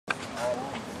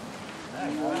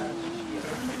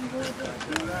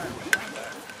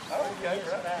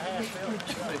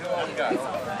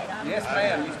Yes,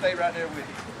 ma'am. You stay right there with you.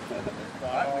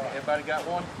 All right. Everybody got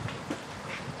one?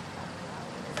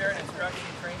 Is there an instruction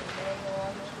training manual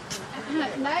on this?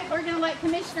 No, we're going to let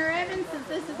Commissioner Evans, since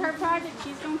this is her project,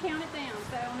 she's going to count it down.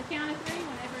 So on the count of 3,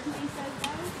 whenever he says go.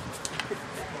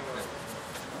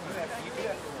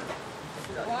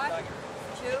 1,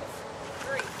 2,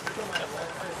 3.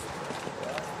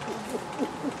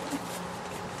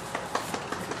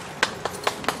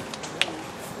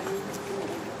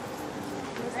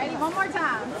 Ready? One more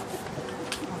time.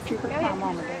 Go ahead,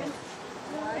 Commissioner Evans.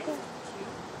 1, 2,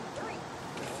 3.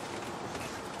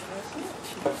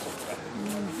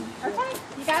 Okay,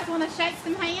 you guys want to shake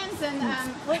some hands and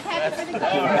look happy for the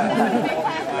camera?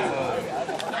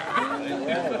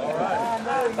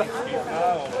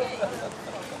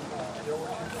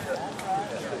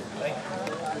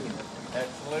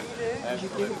 Absolutely.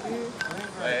 Absolutely.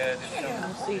 Glad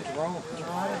it's See Jerome.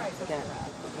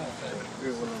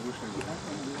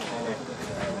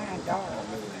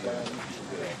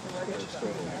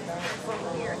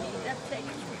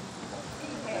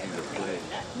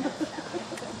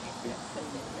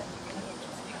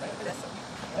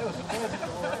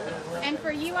 And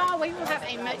for you all, we will have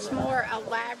a much more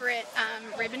elaborate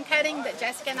ribbon cutting that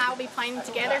Jessica and I will be planning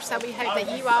together. So we hope that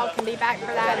you all can be back for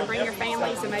that and bring your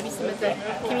families, and maybe some of the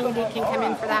community can come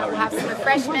in for that. We'll have some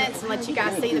refreshments and let you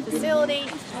guys see the facility.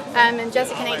 And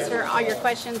Jessica can answer all your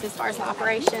questions as far as the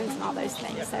operations and all those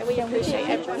things. So we appreciate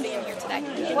everyone being here today.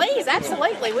 Please,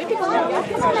 absolutely. We'd be glad.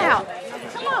 Come on out.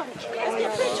 Come on. Let's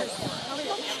get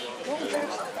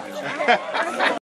pictures.